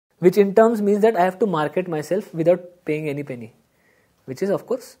which in terms means that I have to market myself without paying any penny, which is of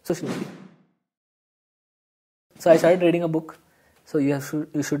course social media. So I started reading a book. So you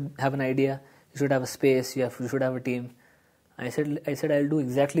should have an idea, you should have a space, you should have a team. I said I'll do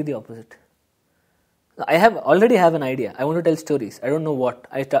exactly the opposite. I already have an idea. I want to tell stories. I don't know what.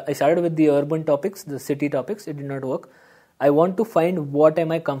 I started with the urban topics, the city topics. It did not work. I want to find what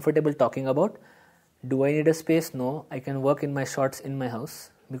am I comfortable talking about. Do I need a space? No. I can work in my shots in my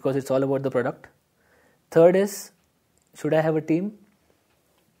house because it's all about the product. Third is, should I have a team?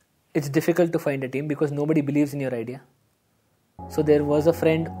 It's difficult to find a team because nobody believes in your idea. So there was a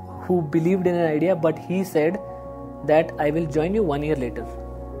friend who believed in an idea, but he said that I will join you 1 year later.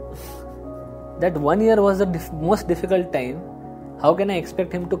 That 1 year was the most difficult time. How can I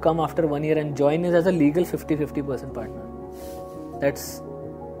expect him to come after 1 year and join us as a legal 50-50% partner? That's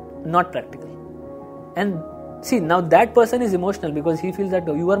not practical. And see, now that person is emotional because he feels that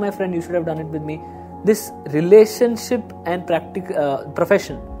you are my friend, you should have done it with me. This relationship and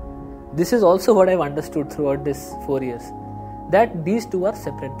profession, this is also what I've understood throughout this 4 years. That these two are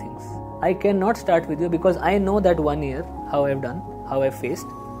separate things. I cannot start with you because I know that 1 year, how I've done, how I've faced,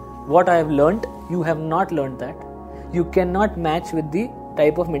 what I have learnt. You have not learnt that. You cannot match with the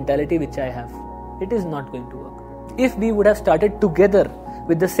type of mentality which I have. It is not going to work. If we would have started together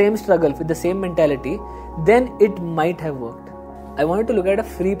with the same struggle, with the same mentality, then it might have worked. I wanted to look at a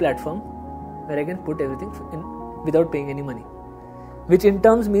free platform where I can put everything in without paying any money, which in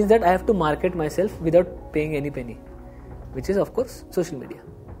terms means that I have to market myself without paying any penny, which is of course social media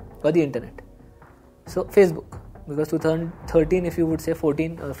or the internet. So Facebook, because 2013, if you would say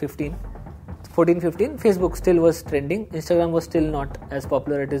 14 or 15, Facebook still was trending. Instagram was still not as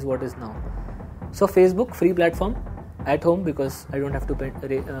popular as what is now. So Facebook, free platform, at home because I don't have to pay,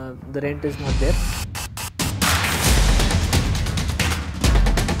 the rent is not there.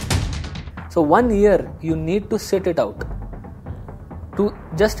 So 1 year you need to sit it out, to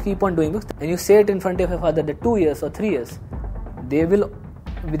just keep on doing books, and you say it in front of your father that 2 years or 3 years, they will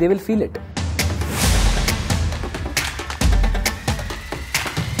feel it.